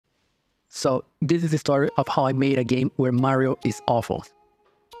So this is the story of how I made a game where Mario is awful.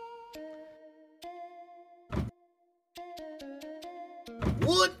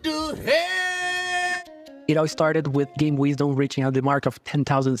 What the hell? It all started with Game Wisdom reaching out the mark of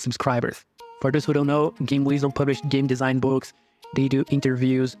 10,000 subscribers. For those who don't know, Game Wisdom published game design books. They do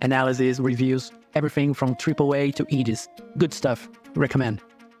interviews, analysis, reviews, everything from AAA to indies. Good stuff. Recommend.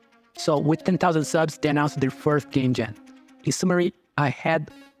 So with 10,000 subs, they announced their first game gen. In summary, I had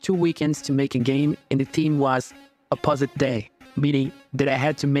 2 weekends to make a game, and the theme was opposite day, meaning that I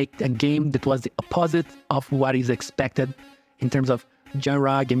had to make a game that was the opposite of what is expected in terms of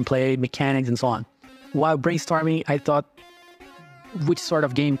genre, gameplay, mechanics, and so on. While brainstorming, I thought which sort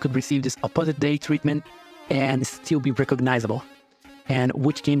of game could receive this opposite day treatment and still be recognizable, and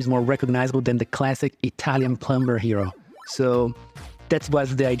which game is more recognizable than the classic Italian plumber hero. So that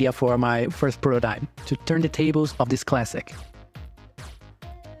was the idea for my first prototype, to turn the tables of this classic.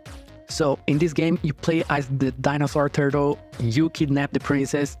 So in this game, you play as the dinosaur turtle, you kidnap the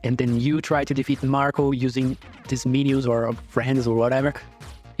princess, and then you try to defeat Marco using these minions or friends or whatever.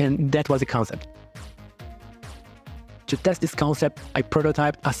 And that was the concept. To test this concept, I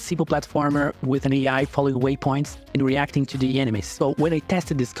prototyped a simple platformer with an AI following waypoints and reacting to the enemies. So when I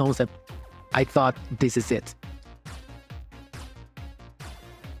tested this concept, I thought this is it.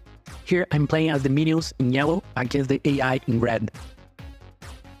 Here I'm playing as the minions in yellow against the AI in red.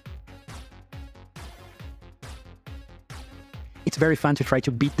 It's very fun to try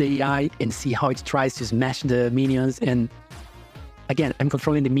to beat the AI and see how it tries to smash the minions, and again, I'm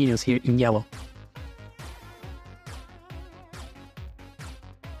controlling the minions here in yellow.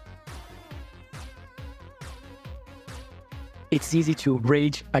 It's easy to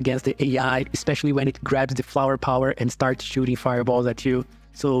rage against the AI, especially when it grabs the flower power and starts shooting fireballs at you.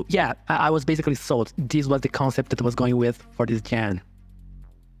 So yeah, I was basically sold. This was the concept that I was going with for this gen.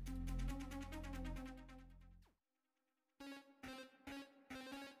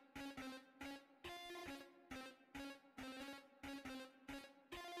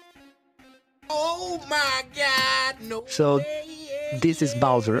 Oh my God, no. So this is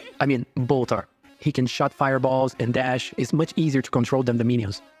Bowser, Boltar. He can shot fireballs and dash. It's much easier to control than the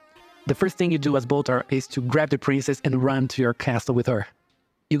minions. The first thing you do as Boltar is to grab the princess and run to your castle with her.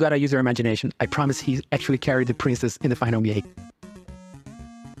 You gotta use your imagination. I promise he actually carried the princess in the final game.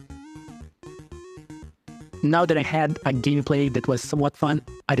 Now that I had a gameplay that was somewhat fun,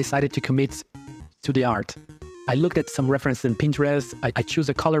 I decided to commit to the art. I looked at some references in Pinterest, I chose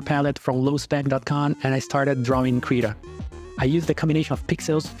a color palette from lowspec.com, and I started drawing in Krita. I used a combination of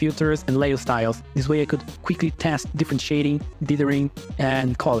pixels, filters, and layer styles. This way I could quickly test different shading, dithering,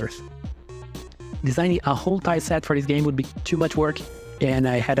 and colors. Designing a whole tile set for this game would be too much work, and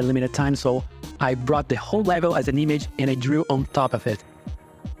I had a limited time, so I brought the whole level as an image and I drew on top of it.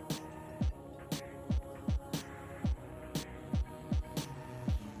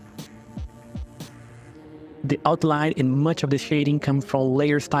 The outline and much of the shading comes from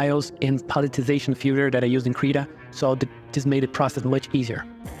layer styles and palletization filter that I used in Krita, so this made the process much easier.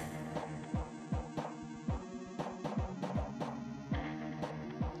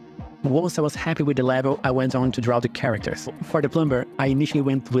 Once I was happy with the level, I went on to draw the characters. For the plumber, I initially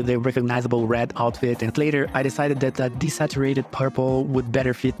went with a recognizable red outfit, and later I decided that a desaturated purple would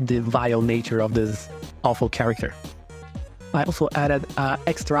better fit the vile nature of this awful character. I also added an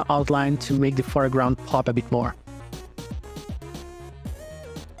extra outline to make the foreground pop a bit more.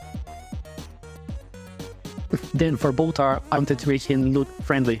 Then for Boltar, I wanted to make him look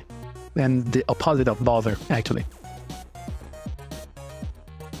friendly, and the opposite of Bowser, actually.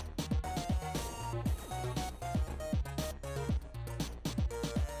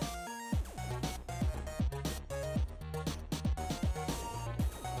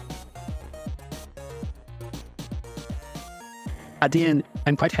 At the end,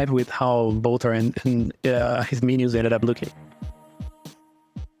 I'm quite happy with how Boltar and his minions ended up looking.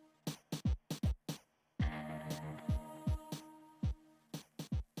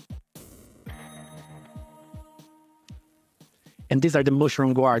 And these are the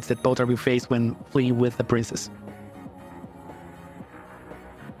mushroom guards that Boltar will face when fleeing with the princess.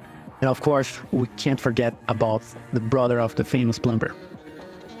 And of course, we can't forget about the brother of the famous plumber.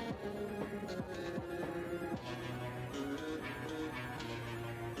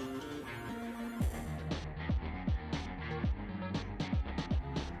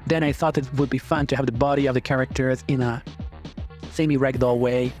 Then I thought it would be fun to have the body of the characters in a semi-ragdoll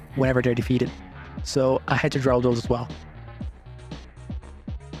way whenever they're defeated. So I had to draw those as well.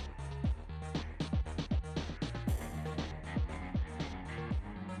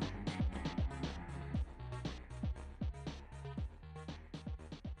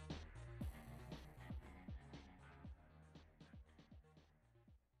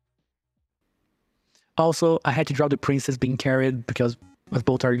 Also, I had to draw the princess being carried because with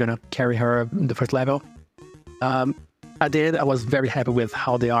Boltar, you're gonna carry her in the first level. I did. I was very happy with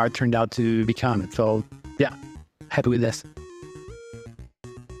how the art turned out to become. So yeah, happy with this.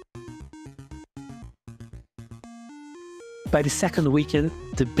 By the second weekend,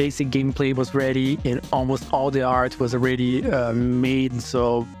 the basic gameplay was ready and almost all the art was already made.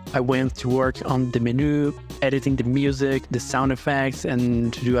 So I went to work on the menu, editing the music, the sound effects,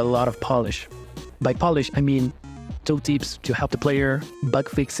 and to do a lot of polish. By polish, I mean tooltips to help the player, bug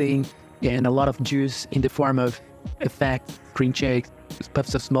fixing, and a lot of juice in the form of effects, screen shakes,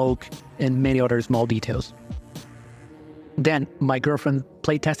 puffs of smoke, and many other small details. Then my girlfriend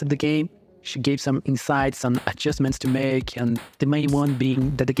play tested the game. She gave some insights, some adjustments to make, and the main one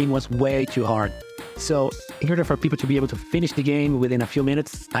being that the game was way too hard. So in order for people to be able to finish the game within a few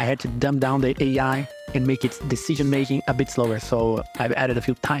minutes, I had to dumb down the AI and make its decision-making a bit slower. So I've added a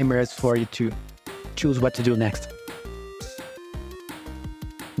few timers for you to choose what to do next.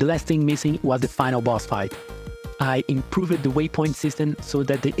 The last thing missing was the final boss fight. I improved the waypoint system so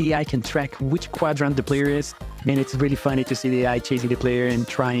that the AI can track which quadrant the player is, and it's really funny to see the AI chasing the player and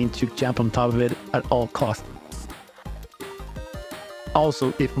trying to jump on top of it at all costs.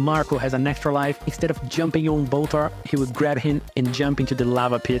 Also, if Marco has an extra life, instead of jumping on Boltar, he would grab him and jump into the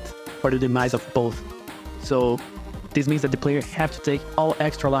lava pit for the demise of both. So this means that the player has to take all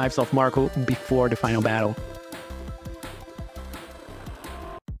extra lives of Marco before the final battle.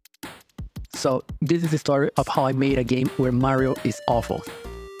 So this is the story of how I made a game where Mario is awful.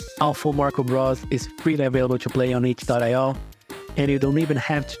 Awful Marco Bros is freely available to play on itch.io, and you don't even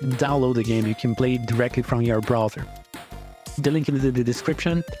have to download the game, you can play it directly from your browser. The link is in the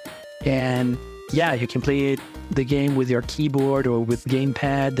description, and yeah, you can play the game with your keyboard or with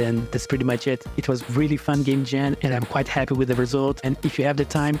gamepad, and that's pretty much it. It was really fun game jam, and I'm quite happy with the result. And if you have the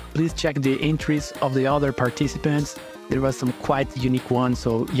time, please check the entries of the other participants. There was some quite unique ones,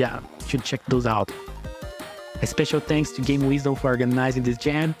 so yeah, you should check those out. A special thanks to Game Wisdom for organizing this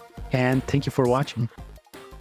jam, and thank you for watching.